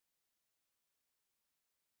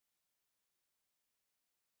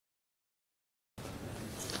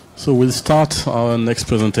So we'll start our next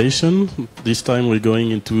presentation. This time we're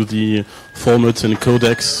going into the formats and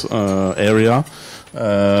codecs area.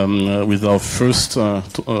 With our first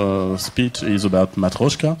speech is about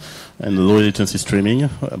Matroska and low latency streaming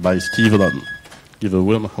by Steve Lhomme. Give a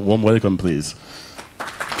warm welcome, please.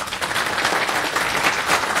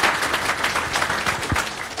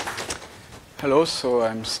 Hello, so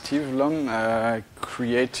I'm Steve Lhomme. I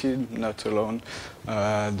created, not alone,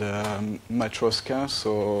 the Matroska.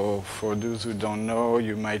 So for those who don't know,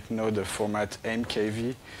 you might know the format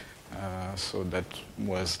MKV. So that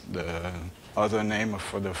was the other name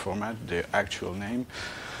for the format, the actual name.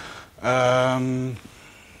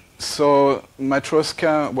 So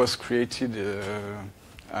Matroska was created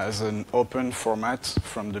as an open format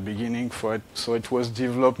from the beginning for it. So it was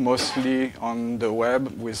developed mostly on the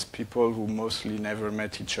web with people who mostly never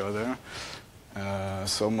met each other.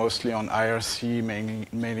 So mostly on IRC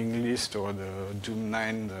mailing list or the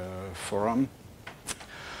Doom9 forum.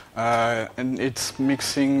 And it's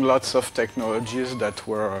mixing lots of technologies that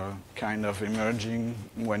were kind of emerging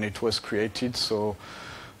when it was created. So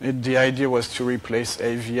the idea was to replace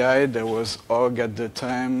AVI. There was OGG at the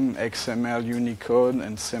time, XML, Unicode,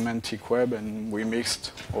 and Semantic Web, and we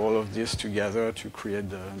mixed all of this together to create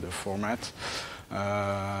the format.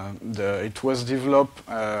 It was developed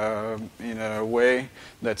in a way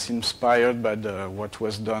that's inspired by what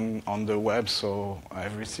was done on the web, so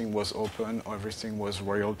everything was open, everything was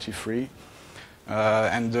royalty-free.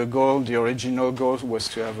 And the original goal was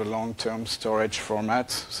to have a long-term storage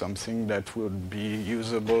format, something that would be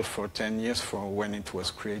usable for 10 years for when it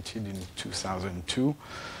was created in 2002.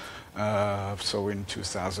 So in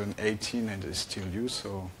 2018 it is still used,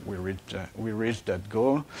 so we reached that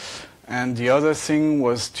goal. And the other thing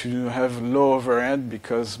was to have low overhead,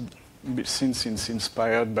 because since it's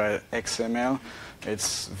inspired by XML,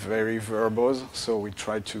 it's very verbose, so we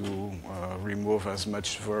try to remove as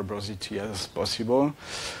much verbosity as possible.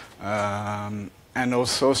 And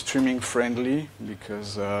also streaming friendly,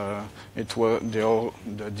 because the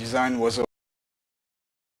design was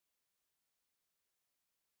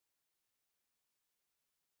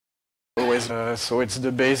always so it's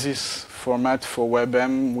the basis format for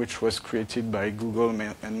WebM, which was created by Google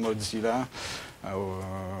and Mozilla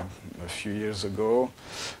a few years ago.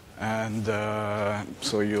 And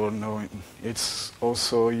so you'll know it's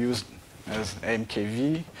also used as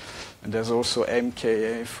MKV. And there's also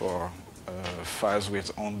MKA for files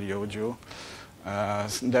with only audio.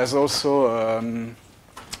 There's also,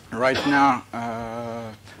 right now,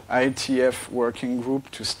 IETF working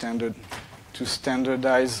group to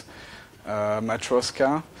standardize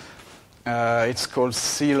Matroska. It's called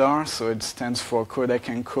CLAR, so it stands for Codec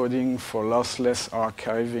Encoding for Lossless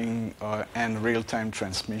Archiving and Real-Time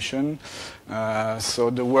Transmission.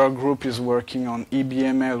 So the work group is working on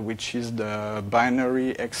EBML, which is the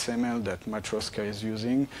binary XML that Matroska is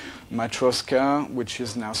using. Matroska, which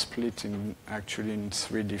is now split actually in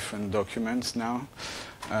 3 different documents now.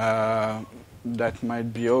 That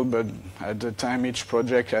might be all, but at the time each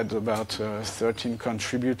project had about 13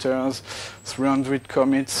 contributors, 300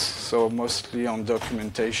 commits, so mostly on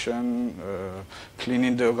documentation,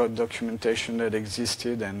 cleaning the documentation that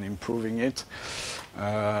existed and improving it.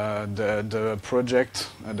 The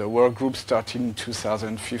project, the work group started in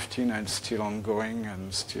 2015 and it's still ongoing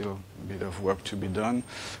and still a bit of work to be done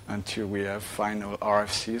until we have final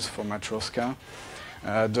RFCs for Matroska.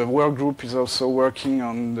 The work group is also working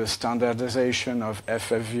on the standardization of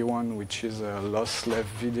FFV1, which is a lossless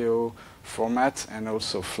video format, and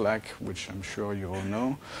also FLAC, which I'm sure you all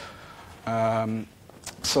know.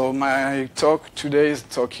 So my talk today is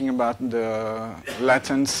talking about the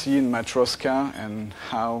latency in Matroska and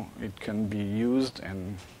how it can be used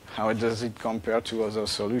and how does it compare to other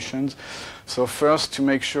solutions. So first, to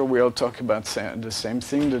make sure we all talk about the same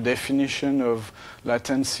thing, the definition of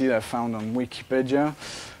latency I found on Wikipedia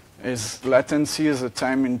is latency is a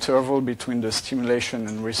time interval between the stimulation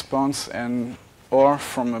and response, or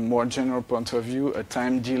from a more general point of view, a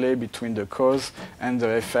time delay between the cause and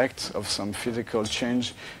the effect of some physical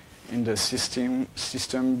change in the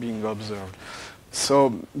system being observed.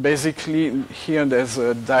 So basically, here there's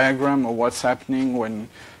a diagram of what's happening when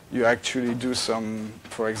you actually do some,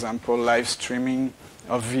 for example, live streaming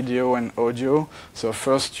of video and audio. So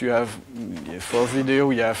first you have, for video,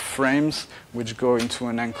 you have frames which go into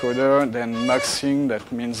an encoder, then muxing,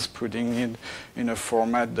 that means putting it in a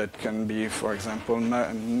format that can be, for example,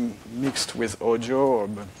 mixed with audio,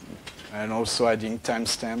 and also adding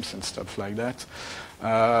timestamps and stuff like that.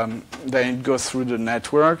 Then it goes through the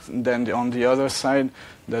network. Then on the other side,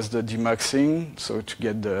 there's the demuxing, so to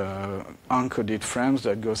get the uncoded frames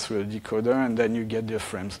that goes through a decoder, and then you get the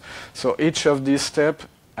frames. So each of these steps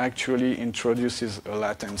actually introduces a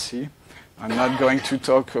latency. I'm not going to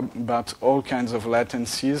talk about all kinds of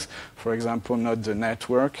latencies, for example, not the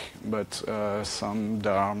network, but some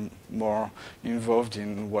that are more involved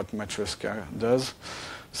in what Matroska does.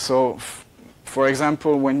 So, for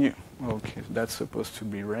example, when you... Okay, that's supposed to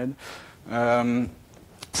be red.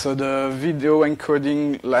 So the video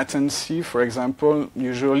encoding latency, for example,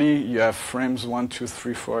 usually you have frames 1, 2,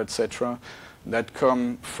 3, 4, etc. that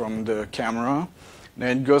come from the camera.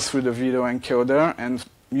 Then it goes through the video encoder, and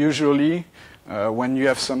usually when you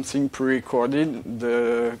have something pre-recorded,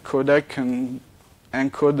 the codec can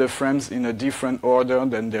encode the frames in a different order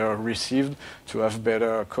than they are received to have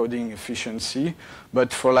better coding efficiency.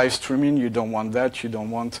 But for live streaming, you don't want that. You don't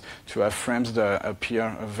want to have frames that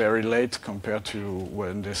appear very late compared to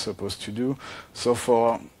when they're supposed to do. So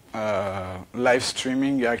for live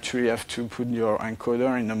streaming, you actually have to put your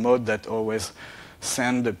encoder in a mode that always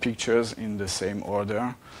sends the pictures in the same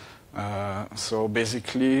order. So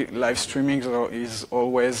basically, live streaming is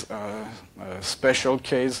always a special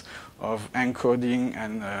case of encoding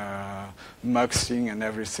and muxing and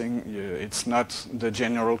everything. It's not the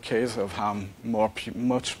general case of how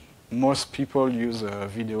most people use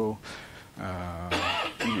video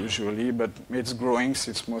usually, but it's growing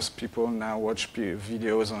since most people now watch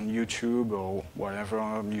videos on YouTube or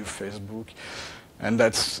whatever, new Facebook. And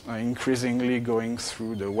that's increasingly going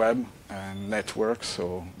through the web and network,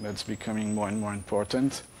 so that's becoming more and more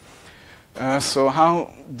important. So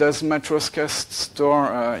how does Matroska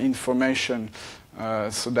store information?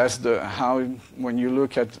 So that's how, when you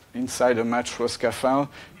look at inside a Matroska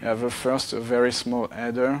file, you have first a very small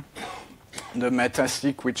header, the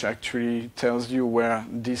metastick, which actually tells you where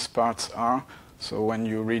these parts are. So when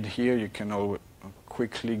you read here, you can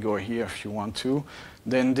quickly go here if you want to.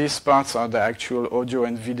 Then these parts are the actual audio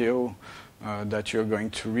and video that you're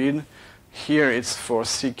going to read. Here it's for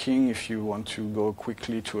seeking if you want to go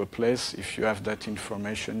quickly to a place. If you have that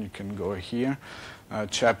information, you can go here.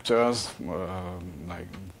 Chapters, like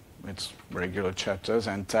it's regular chapters,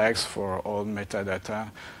 and tags for all metadata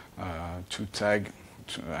to tag.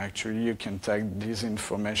 Actually, you can tag this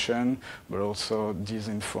information, but also this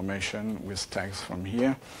information with tags from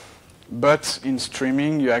here. But in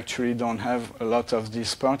streaming, you actually don't have a lot of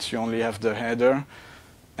these parts. You only have the header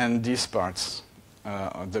and these parts.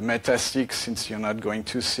 The metastick, since you're not going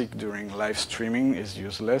to seek during live streaming, is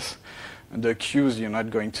useless. And the cues you're not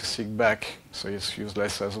going to seek back, so it's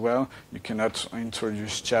useless as well. You cannot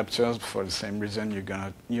introduce chapters for the same reason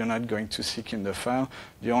you're not going to seek in the file.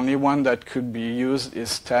 The only one that could be used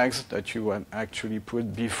is tags that you would actually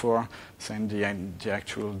put before sending the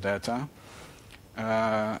actual data.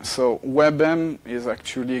 So WebM is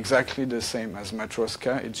actually exactly the same as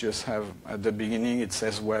Matroska. It just have at the beginning it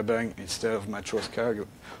says WebM instead of Matroska.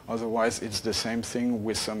 Otherwise, it's the same thing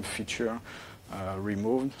with some feature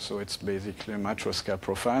removed. So it's basically a Matroska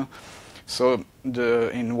profile. So in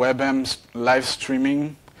WebM live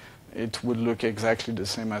streaming, it would look exactly the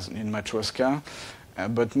same as in Matroska.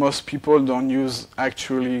 But most people don't use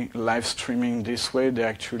actually live streaming this way. They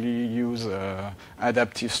actually use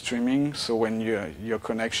adaptive streaming. So when your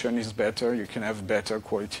connection is better, you can have better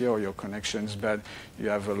quality, or your connection is bad, you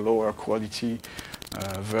have a lower quality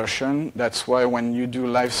version. That's why when you do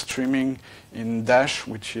live streaming in Dash,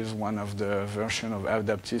 which is one of the version of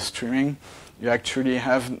adaptive streaming, you actually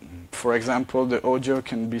have, for example, the audio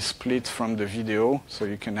can be split from the video, so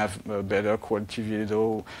you can have a better quality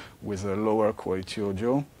video with a lower quality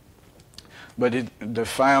audio. But the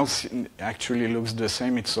files actually looks the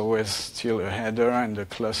same. It's always still a header and a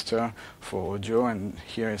cluster for audio, and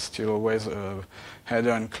here it's still always a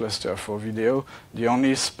header and cluster for video. The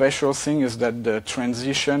only special thing is that the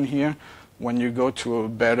transition here, when you go to a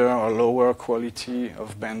better or lower quality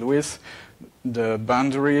of bandwidth, the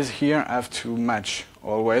boundaries here have to match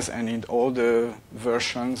always, and in all the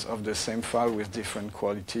versions of the same file with different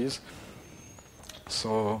qualities.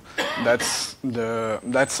 So that's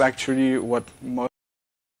actually what most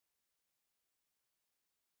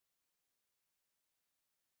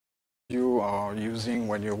you are using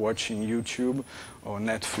when you're watching YouTube or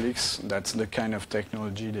Netflix. That's the kind of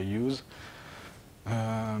technology they use.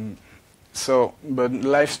 But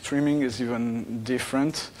live streaming is even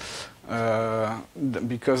different.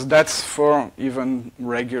 Because that's for even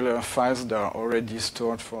regular files that are already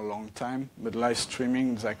stored for a long time, but live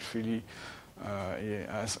streaming is actually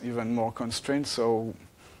has even more constraints. So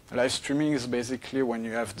live streaming is basically when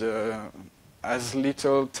you have the as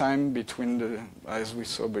little time between as we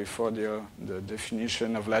saw before the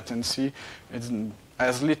definition of latency, it's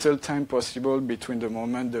as little time possible between the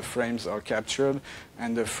moment the frames are captured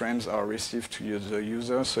and the frames are received to the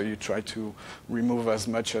user. So you try to remove as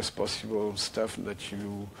much as possible stuff that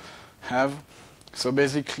you have. So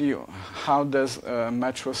basically, how does a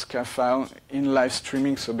Matroska file in live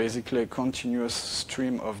streaming, so basically a continuous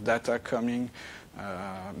stream of data coming,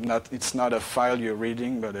 it's not a file you're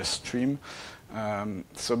reading, but a stream.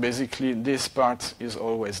 So basically, this part is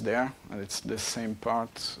always there, and it's the same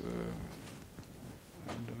part.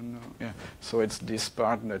 I don't know. Yeah. So it's this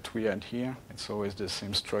part that we had here. It's always the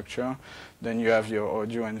same structure. Then you have your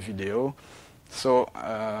audio and video. So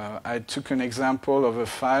I took an example of a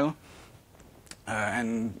file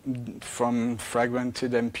and from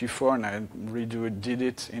fragmented MP4, and I did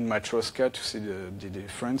it in Matroska to see the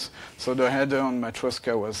difference. So the header on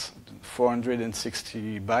Matroska was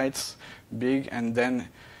 460 bytes big, and then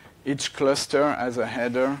each cluster has a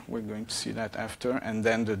header. We're going to see that after, and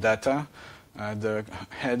then the data. The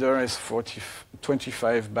header is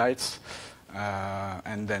 25 bytes,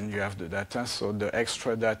 and then you have the data. So the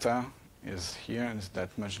extra data is here, and it's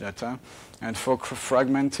that much data. And for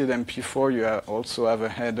fragmented MP4, you also have a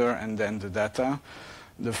header and then the data.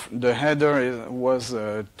 The header was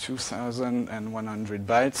 2,100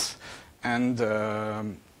 bytes, and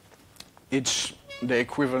the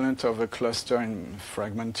equivalent of a cluster in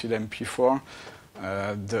fragmented MP4.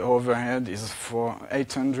 The overhead is for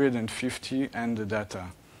 850 and the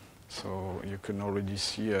data. So you can already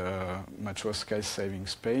see Matroska is saving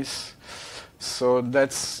space. So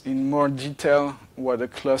that's in more detail what a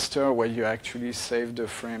cluster where you actually save the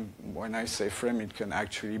frame. When I say frame, it can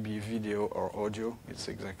actually be video or audio. It's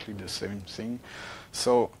exactly the same thing.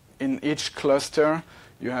 So in each cluster,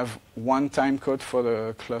 you have one time code for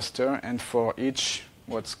the cluster, and for each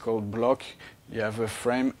what's called block, you have a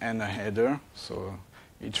frame and a header. So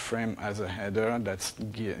each frame has a header that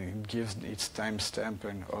gives its timestamp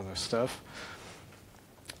and other stuff.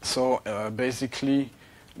 So basically,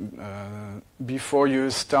 before you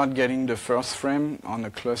start getting the first frame on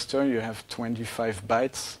a cluster, you have 25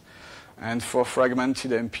 bytes. And for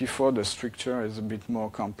fragmented MP4, the structure is a bit more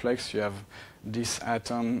complex. You have this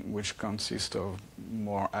atom, which consists of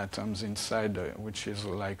more atoms inside, which is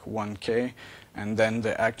like 1K, and then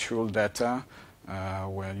the actual data,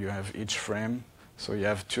 where you have each frame. So you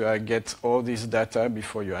have to get all this data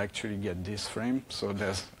before you actually get this frame. So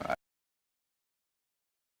there's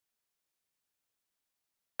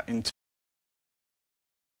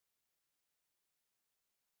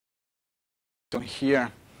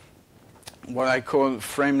here, what I call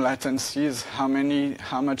frame latency is how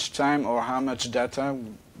much time or how much data,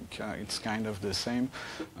 it's kind of the same,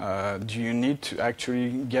 do you need to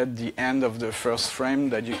actually get the end of the first frame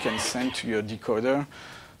that you can send to your decoder.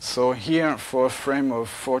 So here, for a frame of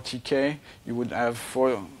 40K, you would have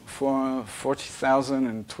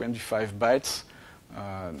 40,025 bytes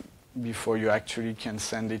before you actually can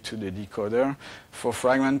send it to the decoder. For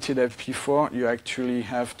fragmented MP4, you actually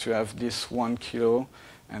have to have this 1 kilo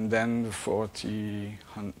and then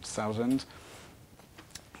 40,000.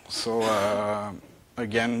 So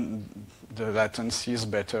again, the latency is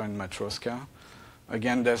better in Matroska.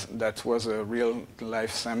 Again, that was a real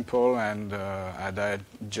life sample, and I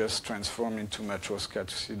just transformed into Matroska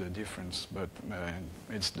to see the difference, but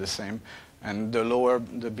it's the same. And the lower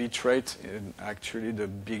the bit rate, actually the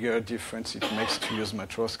bigger difference it makes to use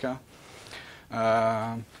Matroska.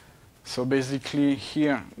 So basically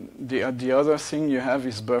here, the other thing you have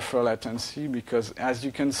is buffer latency, because as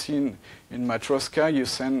you can see in Matroska, you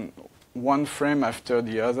send one frame after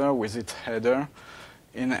the other with its header.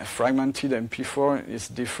 In a fragmented MP4, it's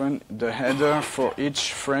different. The header for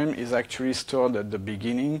each frame is actually stored at the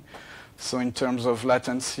beginning. So in terms of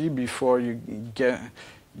latency, before you get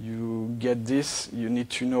this, you need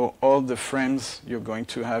to know all the frames you're going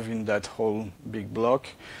to have in that whole big block.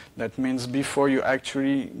 That means before you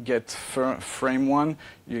actually get frame one,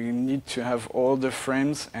 you need to have all the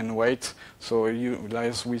frames and wait. So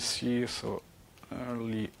as we see, so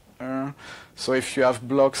earlier. So if you have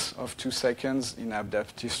blocks of 2 seconds in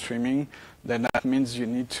adaptive streaming, then that means you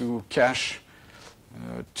need to cache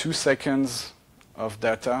 2 seconds of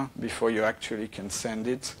data before you actually can send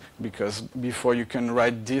it, because before you can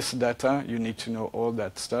write this data, you need to know all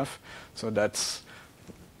that stuff. So that's,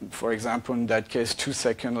 for example, in that case,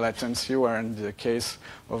 2-second latency, where in the case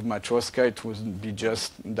of Matroska, it would be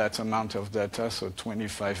just that amount of data, so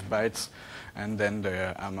 25 bytes, and then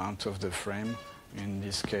the amount of the frame. In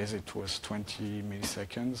this case, it was 20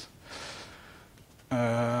 milliseconds.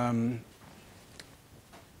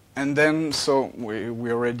 And then, so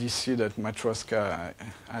we already see that Matroska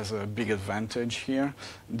has a big advantage here.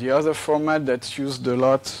 The other format that's used a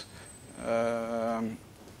lot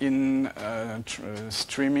in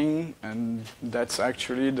streaming, and that's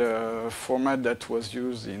actually the format that was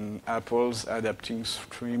used in Apple's adaptive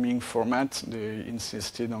streaming format. They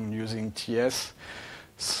insisted on using TS,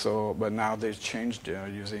 so but now they've changed. They are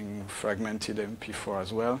using fragmented MP4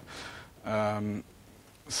 as well.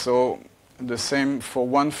 So the same for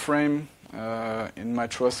one frame in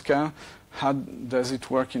Matroska. How does it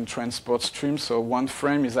work in transport stream? So one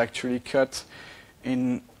frame is actually cut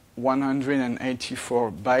in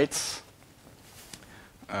 184 bytes,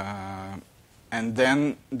 and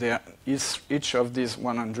then each of these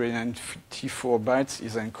 184 bytes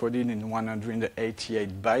is encoded in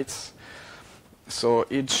 188 bytes. So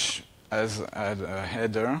each has a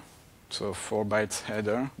header, so 4 bytes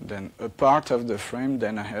header, then a part of the frame,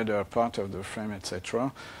 then a header, part of the frame,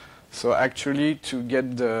 etc. So actually, to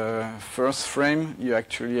get the first frame, you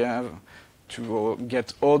actually have to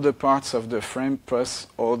get all the parts of the frame plus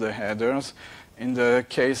all the headers. In the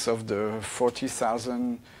case of the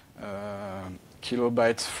 40,000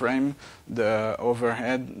 kilobytes frame, the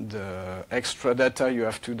overhead, the extra data you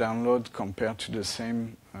have to download compared to the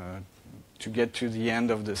same, to get to the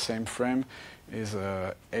end of the same frame is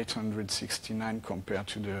 869 compared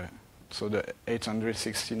to the, so the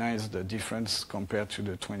 869 is the difference compared to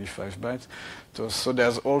the 25 bytes. So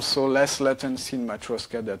there's also less latency in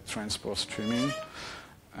Matroska than transport streaming.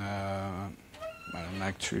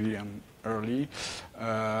 Actually, I'm early.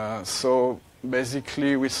 So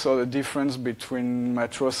basically, we saw the difference between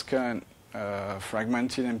Matroska and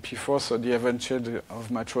fragmented MP4. So the advantage of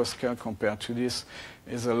Matroska compared to this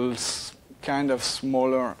is a kind of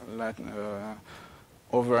smaller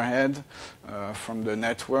overhead from the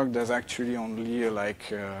network. There's actually only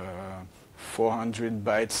like 400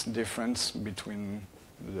 bytes difference between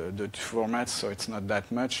the two formats, so it's not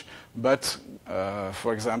that much. But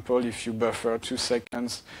for example, if you buffer 2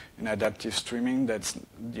 seconds in adaptive streaming, that's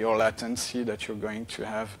your latency that you're going to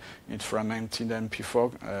have in fragmented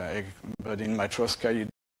MP4. But in Matroska, you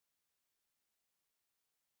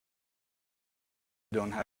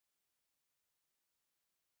don't have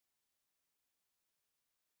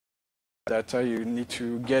data. You need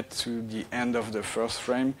to get to the end of the first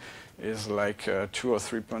frame is like 2 or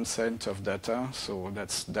 3% of data. So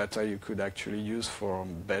that's data you could actually use for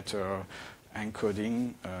better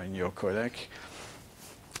encoding in your codec.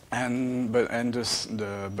 And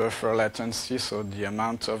the buffer latency, so the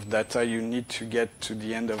amount of data you need to get to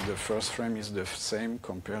the end of the first frame is the same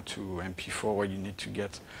compared to MP4, where you need to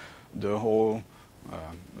get the whole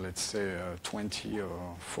let's say 20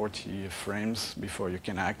 or 40 frames before you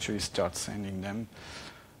can actually start sending them.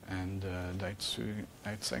 And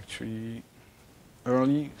that's actually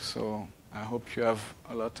early, so I hope you have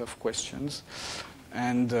a lot of questions.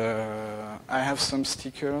 And I have some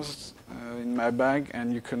stickers in my bag,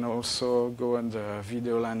 and you can also go on the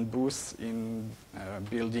Videoland booth in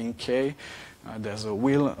Building K. There's a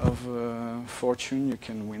Wheel of Fortune. You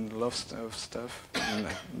can win lots of stuff, and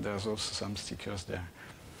there's also some stickers there.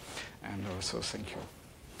 And also, thank you.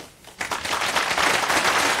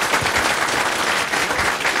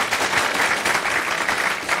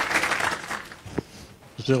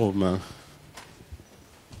 Jérôme.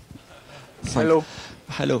 Hello.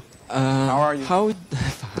 Hello. How are you?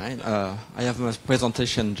 Fine. I have my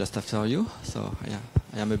presentation just after you, so yeah,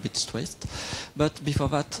 I am a bit stressed. But before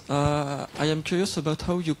that, I am curious about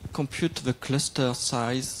how you compute the cluster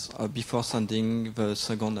size before sending the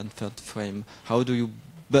second and third frame. How do you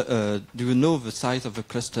know the size of the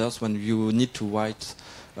clusters when you need to write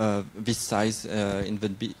this size in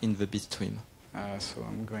the bit stream? So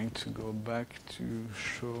I'm going to go back to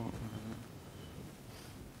show.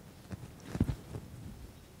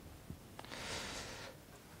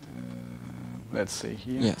 Let's say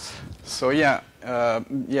here. Yes. So yeah,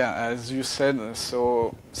 as you said,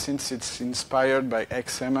 so since it's inspired by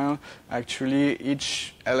XML, actually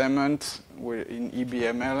each element in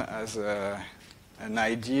EBML has an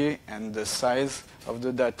ID and the size of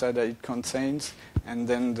the data that it contains, and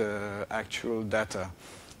then the actual data.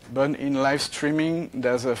 But in live streaming,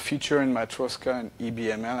 there's a feature in Matroska and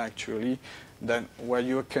EBML actually that where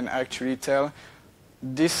you can actually tell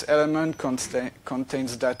this element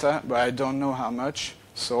contains data, but I don't know how much,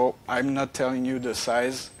 so I'm not telling you the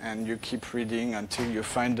size, and you keep reading until you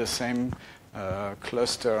find the same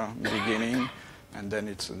cluster beginning, and then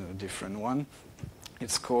it's a different one.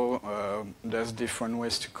 It's called, there's different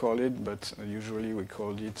ways to call it, but usually we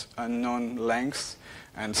call it unknown length.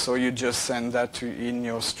 And so you just send that to in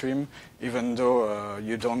your stream, even though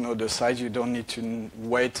you don't know the size, you don't need to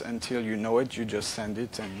wait until you know it, you just send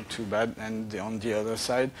it, and too bad. And on the other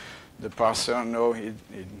side, the parser knows it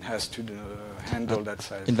has to handle that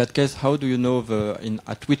size. In that case, how do you know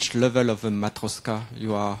at which level of the Matroska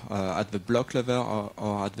you are, at the block level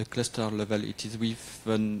or at the cluster level? It is with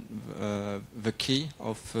the key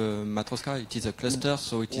of Matroska, it is a cluster,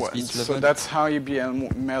 so it is this level? So that's how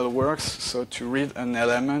EBML works. So to read an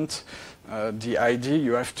element, the ID,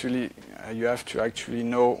 you have to actually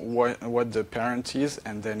know what the parent is,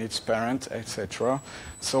 and then its parent, etc.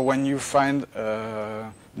 So when you find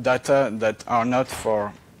data that are not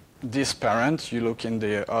for this parent, you look in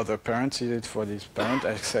the other parent, is it for this parent,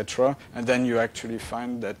 etc. And then you actually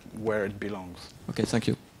find that where it belongs. Okay, thank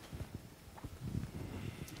you.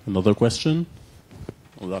 Another question?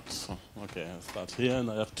 Oh, that's okay. I'll start here, and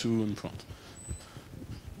I have two in front.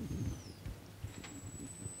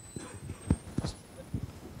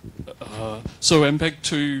 So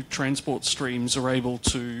MPEG-2 transport streams are able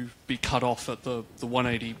to be cut off at the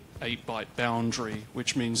 188-byte boundary,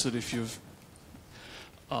 which means that if you've,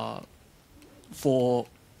 for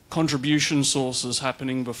contribution sources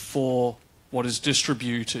happening before what is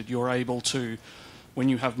distributed, you're able to, when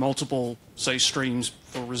you have multiple, say, streams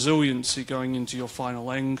for resiliency going into your final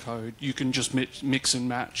encode, you can just mix and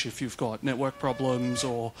match if you've got network problems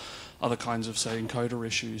or other kinds of, say, encoder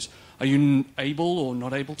issues. Are you able or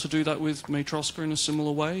not able to do that with Matroska in a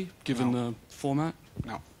similar way, given the format?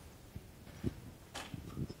 No.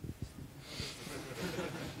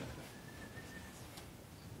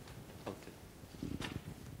 Okay.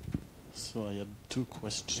 So I had two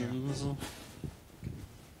questions.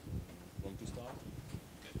 Want to start?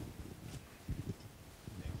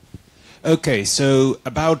 Okay, so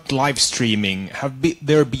about live streaming, have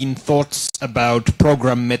there been thoughts about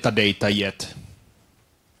program metadata yet?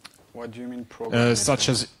 What do you mean program? Such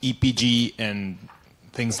as EPG and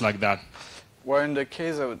things like that. Well, in the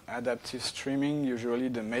case of adaptive streaming, usually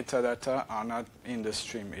the metadata are not in the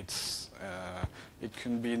stream. It's it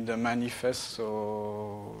can be in the manifest.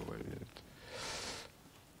 So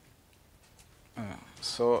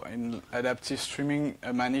in adaptive streaming,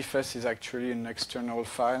 a manifest is actually an external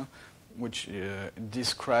file which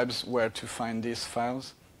describes where to find these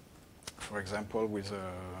files. For example, with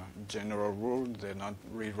a general rule, they're not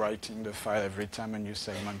rewriting the file every time a new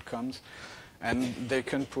segment comes. And they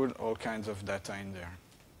can put all kinds of data in there.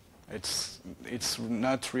 It's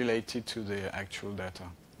not related to the actual data.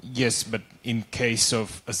 Yes, but in case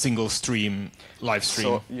of a single stream, live stream.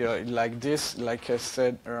 So yeah, like this, like I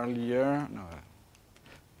said earlier,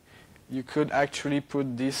 you could actually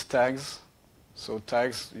put these tags. So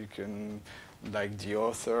tags, you can, like the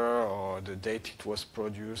author or the date it was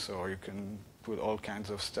produced, or you can put all kinds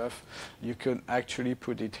of stuff. You could actually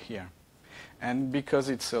put it here. And because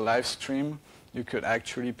it's a live stream, you could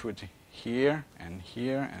actually put here, and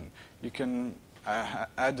you can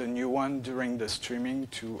add a new one during the streaming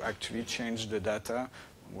to actually change the data.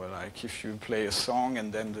 Well, like if you play a song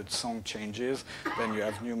and then the song changes, then you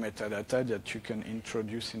have new metadata that you can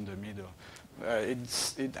introduce in the middle.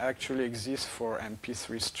 It actually exists for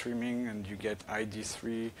MP3 streaming, and you get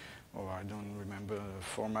ID3, or I don't remember the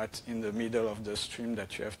format, in the middle of the stream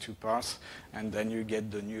that you have to parse, and then you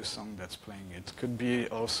get the new song that's playing. It could be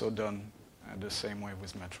also done the same way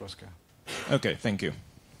with Matroska. Okay, thank you.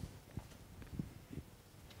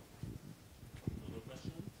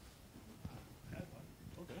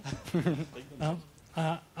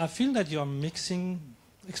 I feel that you're mixing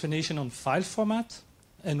explanation on file format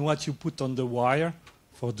and what you put on the wire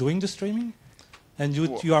for doing the streaming. And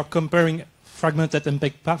you are comparing fragmented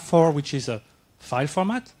MPEG-4, which is a file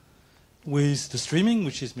format, with the streaming,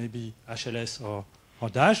 which is maybe HLS or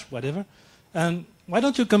Dash, whatever. And why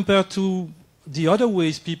don't you compare to the other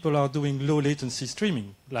ways people are doing low latency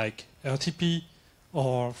streaming, like RTP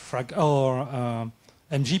or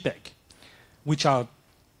MGPEG, which are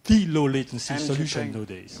the low latency solution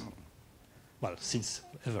nowadays? Well, since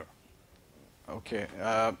ever. Okay.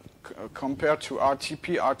 Compared to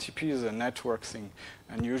RTP, RTP is a network thing.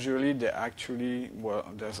 And usually they actually, well,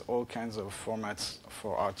 there's all kinds of formats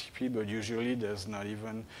for RTP, but usually there's not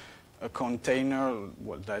even a container.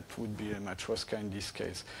 Well, that would be a Matroska in this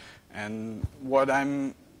case. And what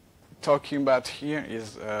I'm talking about here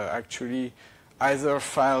is actually either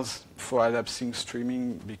files for adaptive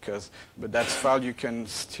streaming, but that file you can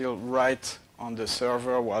still write on the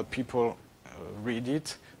server while people read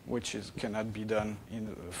it, which cannot be done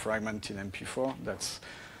in fragmented MP4.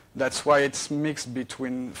 That's why it's mixed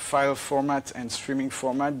between file format and streaming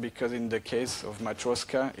format, because in the case of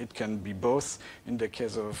Matroska, it can be both. In the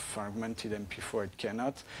case of fragmented MP4, it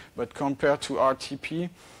cannot. But compared to RTP,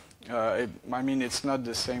 I mean, it's not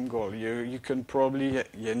the same goal. You can probably,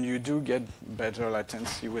 and you do get better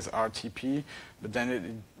latency with RTP, but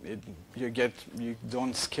then you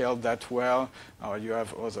don't scale that well, or you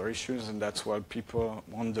have other issues, and that's why people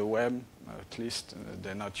on the web, at least,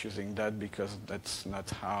 they're not using that, because that's not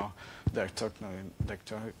how their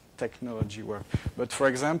technology works. But for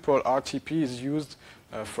example, RTP is used,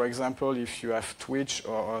 for example, if you have Twitch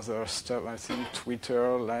or other stuff, I think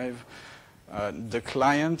Twitter Live, the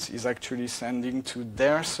client is actually sending to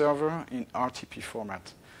their server in RTP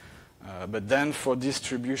format. But then for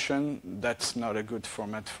distribution, that's not a good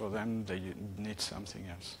format for them. They need something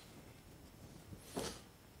else.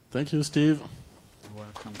 Thank you, Steve. You're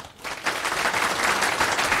welcome.